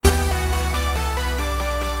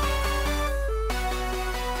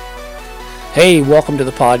Hey, welcome to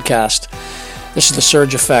the podcast. This is The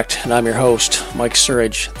Surge Effect, and I'm your host, Mike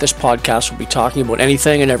Surge. This podcast will be talking about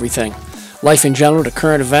anything and everything, life in general to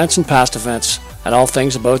current events and past events, and all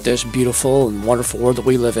things about this beautiful and wonderful world that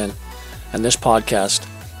we live in. And this podcast,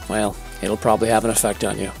 well, it'll probably have an effect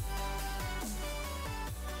on you.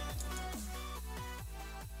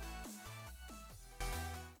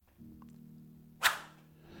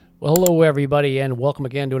 Well, hello everybody, and welcome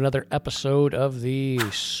again to another episode of The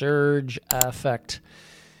Surge Effect.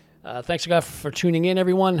 Thanks again for tuning in,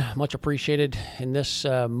 everyone. Much appreciated. In this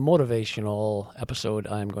motivational episode,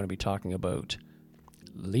 I'm going to be talking about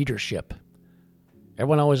leadership.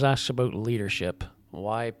 Everyone always asks about leadership.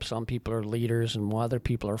 Why some people are leaders and why other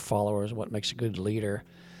people are followers. What makes a good leader?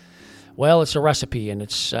 Well, it's a recipe, and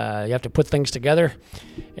it's you have to put things together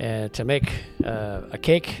to make a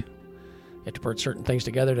cake. You have to put certain things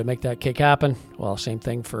together to make that cake happen. Well, same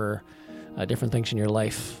thing for different things in your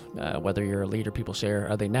life. Whether you're a leader, people say,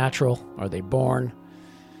 are they natural? Are they born?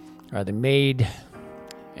 Are they made?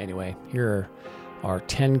 Anyway, here are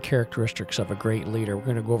 10 characteristics of a great leader. We're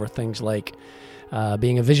going to go over things like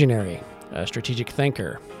being a visionary, a strategic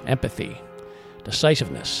thinker, empathy,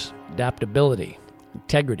 decisiveness, adaptability,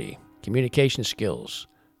 integrity, communication skills,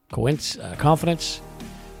 confidence,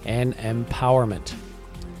 and empowerment.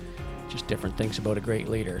 Just different things about a great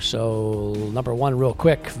leader. So, number one, real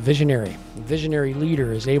quick, visionary. A visionary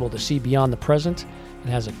leader is able to see beyond the present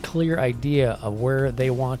and has a clear idea of where they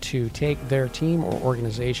want to take their team or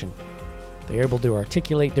organization. They're able to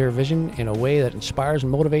articulate their vision in a way that inspires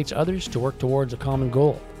and motivates others to work towards a common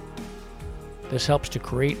goal. This helps to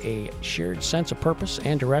create a shared sense of purpose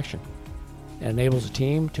and direction and enables a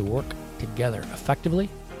team to work together effectively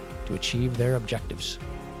to achieve their objectives.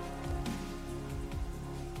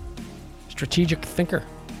 Strategic thinker.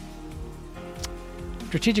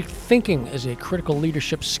 Strategic thinking is a critical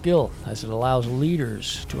leadership skill as it allows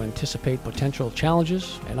leaders to anticipate potential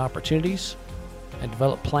challenges and opportunities and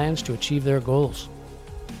develop plans to achieve their goals.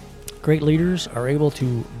 Great leaders are able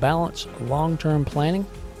to balance long-term planning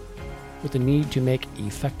with the need to make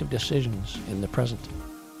effective decisions in the present,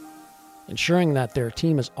 ensuring that their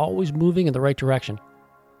team is always moving in the right direction.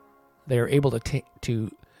 They are able to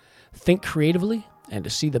think creatively and to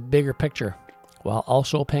see the bigger picture, while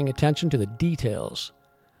also paying attention to the details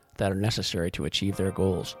that are necessary to achieve their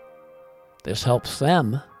goals. This helps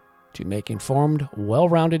them to make informed,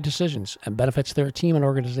 well-rounded decisions and benefits their team and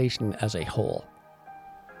organization as a whole.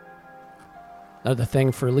 Another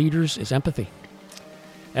thing for leaders is empathy.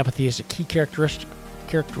 Empathy is a key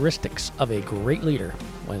characteristics of a great leader.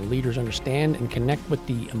 When leaders understand and connect with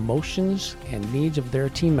the emotions and needs of their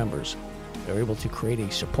team members, they're able to create a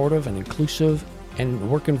supportive and inclusive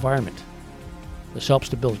work environment. This helps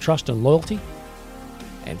to build trust and loyalty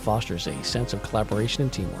and fosters a sense of collaboration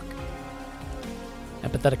and teamwork.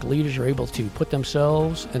 Empathetic leaders are able to put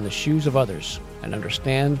themselves in the shoes of others and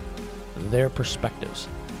understand their perspectives,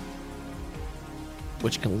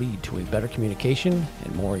 which can lead to a better communication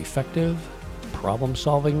and more effective problem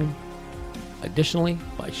solving. Additionally,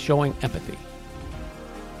 by showing empathy,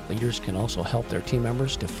 leaders can also help their team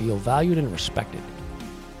members to feel valued and respected,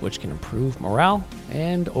 which can improve morale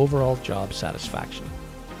and overall job satisfaction.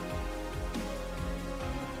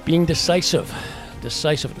 Being decisive.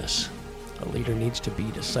 Decisiveness. A leader needs to be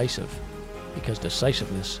decisive because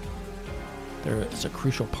decisiveness is a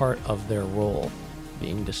crucial part of their role,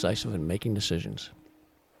 being decisive and making decisions.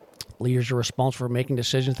 Leaders are responsible for making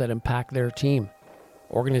decisions that impact their team,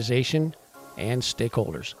 organization, and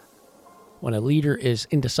stakeholders. When a leader is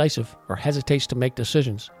indecisive or hesitates to make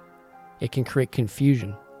decisions, it can create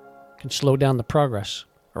confusion, can slow down the progress,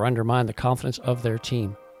 or undermine the confidence of their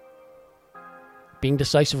team. Being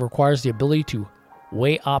decisive requires the ability to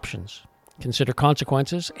weigh options, consider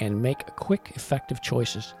consequences, and make quick, effective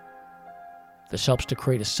choices. This helps to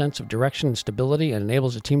create a sense of direction and stability and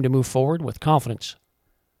enables a team to move forward with confidence.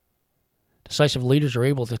 Decisive leaders are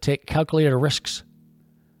able to take calculated risks,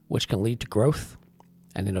 which can lead to growth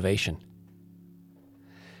and innovation.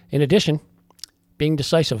 In addition, being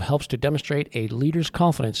decisive helps to demonstrate a leader's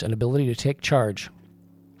confidence and ability to take charge.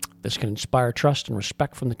 This can inspire trust and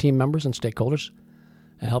respect from the team members and stakeholders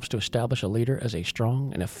and helps to establish a leader as a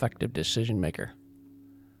strong and effective decision maker.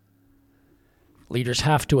 Leaders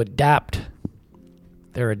have to adapt.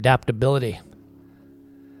 Their adaptability.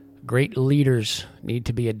 Great leaders need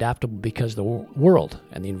to be adaptable because the world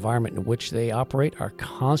and the environment in which they operate are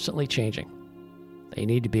constantly changing. They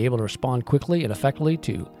need to be able to respond quickly and effectively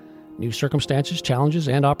to new circumstances, challenges,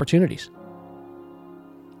 and opportunities.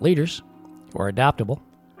 Leaders who are adaptable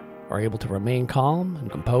are able to remain calm and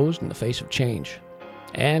composed in the face of change,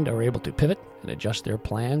 and are able to pivot and adjust their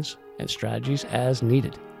plans and strategies as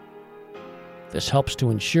needed. This helps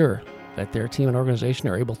to ensure that their team and organization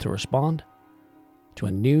are able to respond to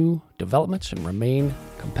new developments and remain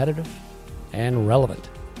competitive and relevant.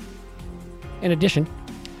 In addition,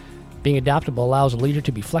 being adaptable allows a leader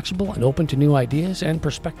to be flexible and open to new ideas and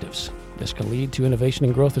perspectives. This can lead to innovation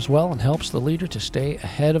and growth as well and helps the leader to stay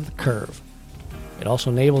ahead of the curve. It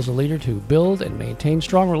also enables a leader to build and maintain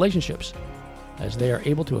strong relationships as they are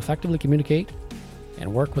able to effectively communicate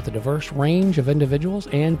and work with a diverse range of individuals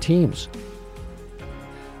and teams.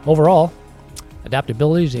 Overall,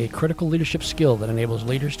 adaptability is a critical leadership skill that enables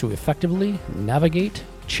leaders to effectively navigate,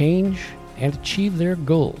 change, and achieve their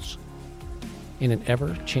goals in an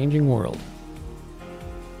ever-changing world.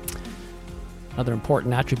 Another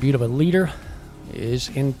important attribute of a leader is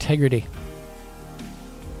integrity.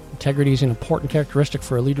 Integrity is an important characteristic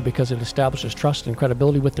for a leader because it establishes trust and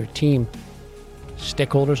credibility with their team,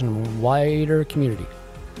 stakeholders, and wider community.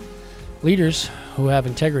 Leaders who have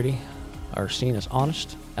integrity are seen as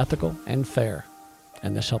honest, ethical, and fair,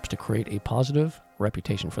 and this helps to create a positive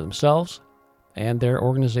reputation for themselves and their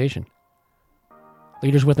organization.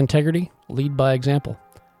 Leaders with integrity lead by example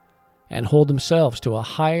and hold themselves to a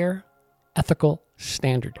higher ethical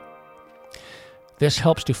standard. This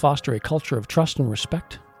helps to foster a culture of trust and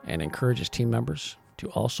respect and encourages team members to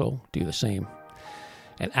also do the same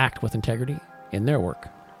and act with integrity in their work.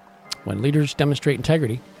 When leaders demonstrate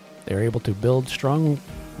integrity, they're able to build strong,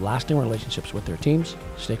 lasting relationships with their teams,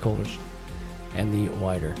 stakeholders, and the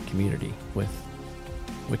wider community,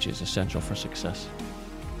 which is essential for success.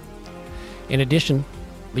 In addition,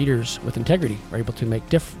 leaders with integrity are able to make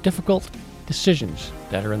difficult decisions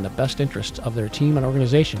that are in the best interests of their team and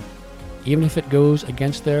organization, even if it goes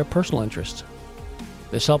against their personal interests.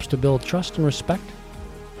 This helps to build trust and respect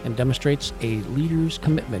and demonstrates a leader's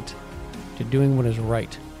commitment to doing what is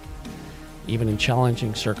right, even in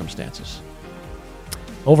challenging circumstances.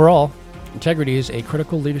 Overall, integrity is a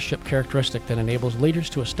critical leadership characteristic that enables leaders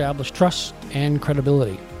to establish trust and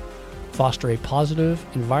credibility, foster a positive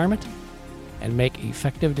environment, and make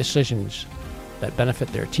effective decisions that benefit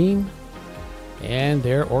their team and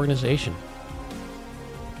their organization.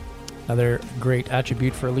 Another great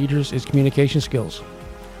attribute for leaders is communication skills.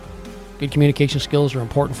 Good communication skills are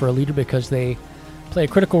important for a leader because they play a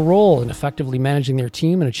critical role in effectively managing their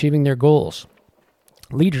team and achieving their goals.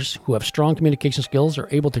 Leaders who have strong communication skills are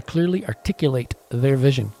able to clearly articulate their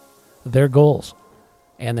vision, their goals,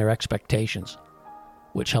 and their expectations,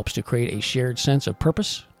 which helps to create a shared sense of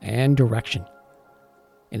purpose and direction.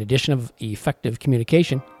 In addition to effective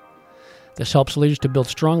communication, this helps leaders to build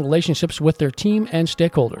strong relationships with their team and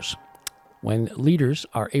stakeholders. When leaders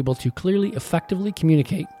are able to clearly, effectively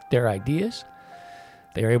communicate their ideas,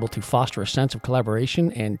 they are able to foster a sense of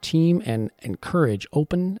collaboration and team and encourage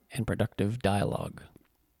open and productive dialogue.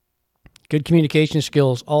 Good communication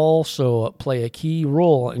skills also play a key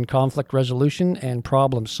role in conflict resolution and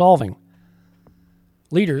problem solving.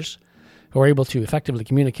 Leaders who are able to effectively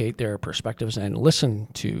communicate their perspectives and listen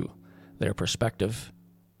to their perspective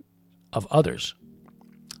of others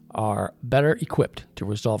are better equipped to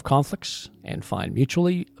resolve conflicts and find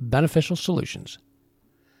mutually beneficial solutions.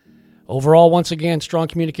 Overall, once again, strong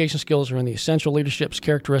communication skills are in the essential leadership's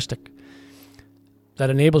characteristic that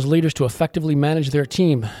enables leaders to effectively manage their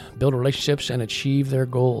team, build relationships, and achieve their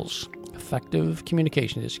goals. Effective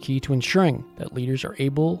communication is key to ensuring that leaders are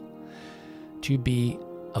able to be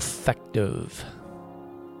effective,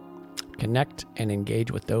 connect, and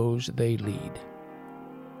engage with those they lead.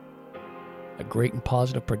 A great and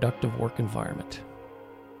positive, productive work environment.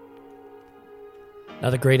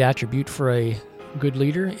 Another great attribute for a good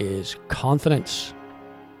leader is confidence.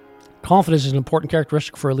 Confidence is an important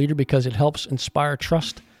characteristic for a leader because it helps inspire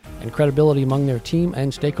trust and credibility among their team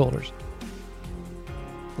and stakeholders.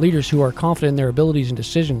 Leaders who are confident in their abilities and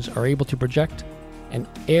decisions are able to project an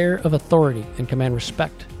air of authority and command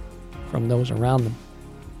respect from those around them.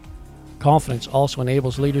 Confidence also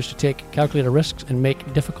enables leaders to take calculated risks and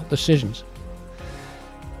make difficult decisions.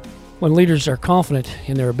 When leaders are confident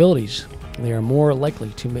in their abilities, they are more likely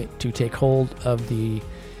to take hold of the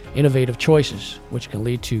innovative choices, which can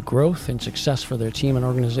lead to growth and success for their team and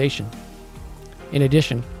organization. In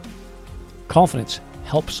addition, confidence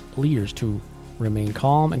helps leaders to remain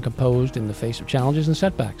calm and composed in the face of challenges and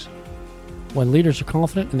setbacks. When leaders are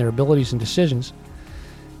confident in their abilities and decisions,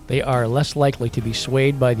 they are less likely to be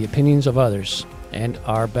swayed by the opinions of others and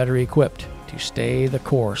are better equipped to stay the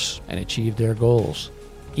course and achieve their goals,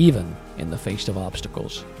 even in the face of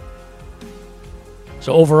obstacles.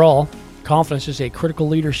 So overall, confidence is a critical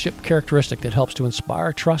leadership characteristic that helps to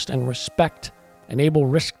inspire trust and respect, enable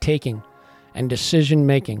risk-taking and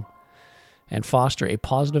decision-making, and foster a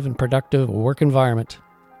positive and productive work environment.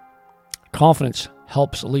 Confidence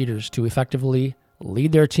helps leaders to effectively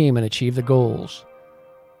lead their team and achieve the goals,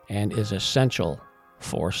 and is essential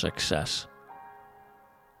for success.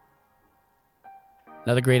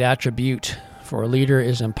 Another great attribute for a leader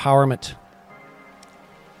is empowerment.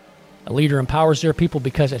 A leader empowers their people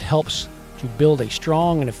because it helps to build a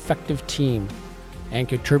strong and effective team and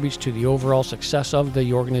contributes to the overall success of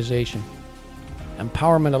the organization.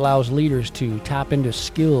 Empowerment allows leaders to tap into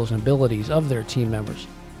skills and abilities of their team members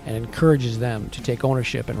and encourages them to take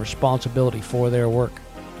ownership and responsibility for their work.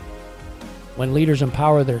 When leaders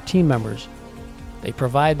empower their team members, they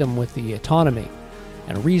provide them with the autonomy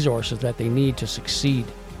and resources that they need to succeed.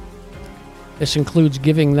 This includes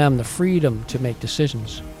giving them the freedom to make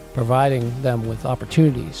decisions, providing them with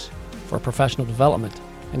opportunities for professional development,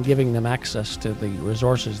 and giving them access to the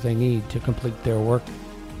resources they need to complete their work.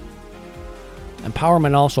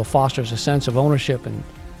 Empowerment also fosters a sense of ownership and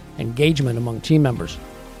engagement among team members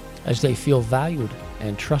as they feel valued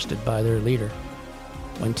and trusted by their leader.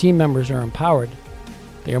 When team members are empowered,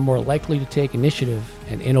 they are more likely to take initiative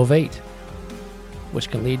and innovate, which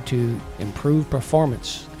can lead to improved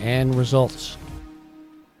performance and results.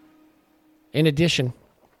 In addition,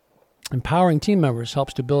 empowering team members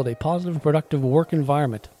helps to build a positive and productive work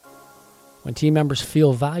environment. When team members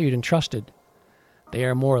feel valued and trusted, they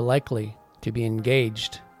are more likely to be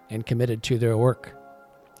engaged and committed to their work,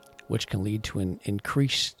 which can lead to an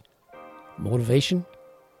increased motivation,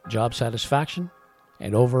 job satisfaction,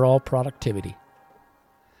 and overall productivity.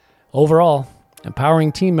 Overall,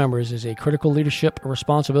 empowering team members is a critical leadership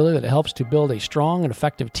responsibility that helps to build a strong and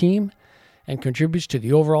effective team and contributes to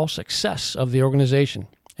the overall success of the organization.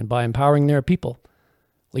 And by empowering their people,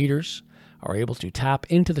 leaders are able to tap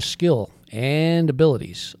into the skill and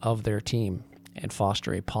abilities of their team and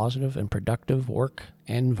foster a positive and productive work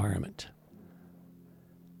environment.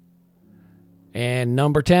 And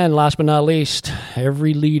number 10, last but not least,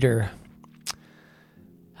 every leader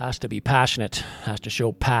has to be passionate, has to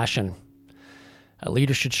show passion. A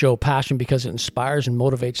leader should show passion because it inspires and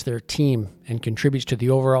motivates their team and contributes to the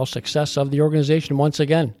overall success of the organization. Once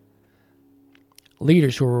again,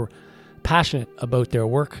 leaders who are passionate about their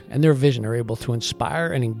work and their vision are able to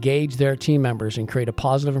inspire and engage their team members and create a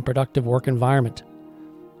positive and productive work environment.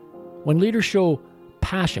 When leaders show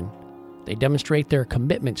passion, they demonstrate their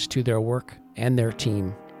commitments to their work and their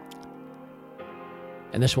team.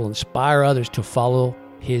 And this will inspire others to follow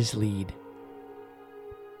his lead.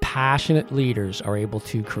 Passionate leaders are able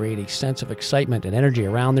to create a sense of excitement and energy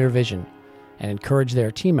around their vision and encourage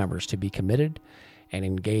their team members to be committed and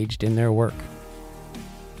engaged in their work.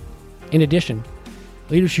 In addition,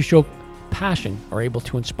 leaders who show passion are able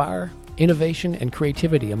to inspire innovation and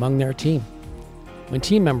creativity among their team. When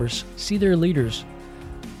team members see their leaders'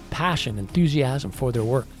 passion and enthusiasm for their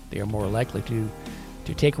work, they are more likely to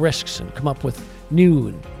take risks and come up with new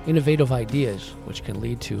and innovative ideas, which can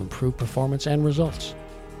lead to improved performance and results.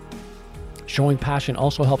 Showing passion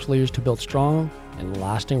also helps leaders to build strong and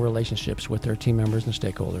lasting relationships with their team members and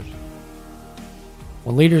stakeholders.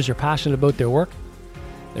 When leaders are passionate about their work,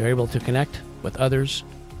 they're able to connect with others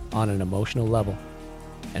on an emotional level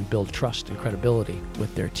and build trust and credibility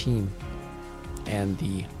with their team and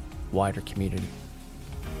the wider community.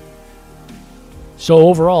 So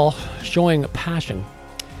overall, showing passion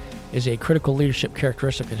is a critical leadership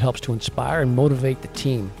characteristic that helps to inspire and motivate the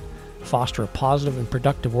team, foster a positive and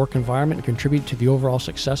productive work environment, and contribute to the overall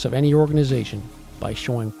success of any organization. By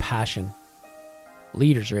showing passion,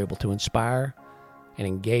 leaders are able to inspire and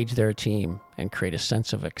engage their team and create a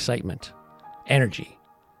sense of excitement, energy,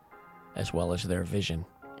 as well as their vision.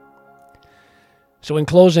 So in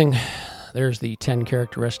closing, there's the 10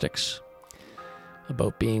 characteristics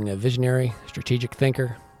about being a visionary, strategic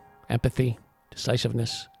thinker: empathy,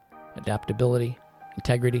 decisiveness, adaptability,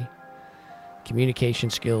 integrity, communication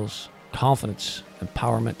skills, confidence,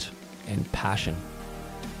 empowerment, and passion.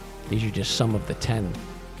 These are just some of the 10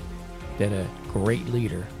 that a great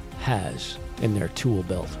leader has in their tool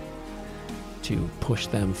belt to push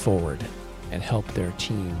them forward and help their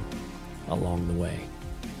team along the way.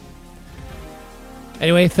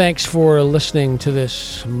 Anyway, thanks for listening to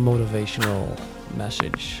this motivational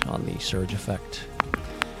message on the Surge Effect.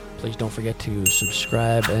 Please don't forget to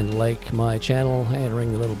subscribe and like my channel and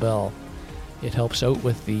ring the little bell. It helps out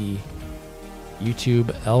with the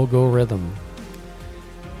YouTube algorithm.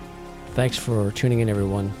 Thanks for tuning in,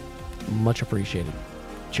 everyone. Much appreciated.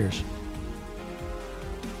 Cheers.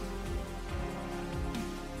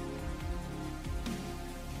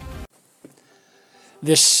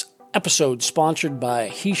 This episode sponsored by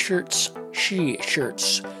He Shirts, She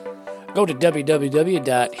Shirts. Go to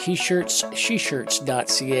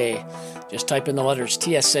www.heshirtssheshirts.ca. Just type in the letters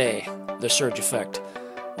TSA, The Surge Effect.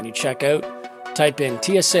 When you check out, type in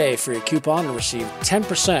TSA for your coupon and receive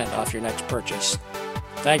 10% off your next purchase.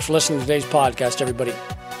 Thanks for listening to today's podcast, everybody.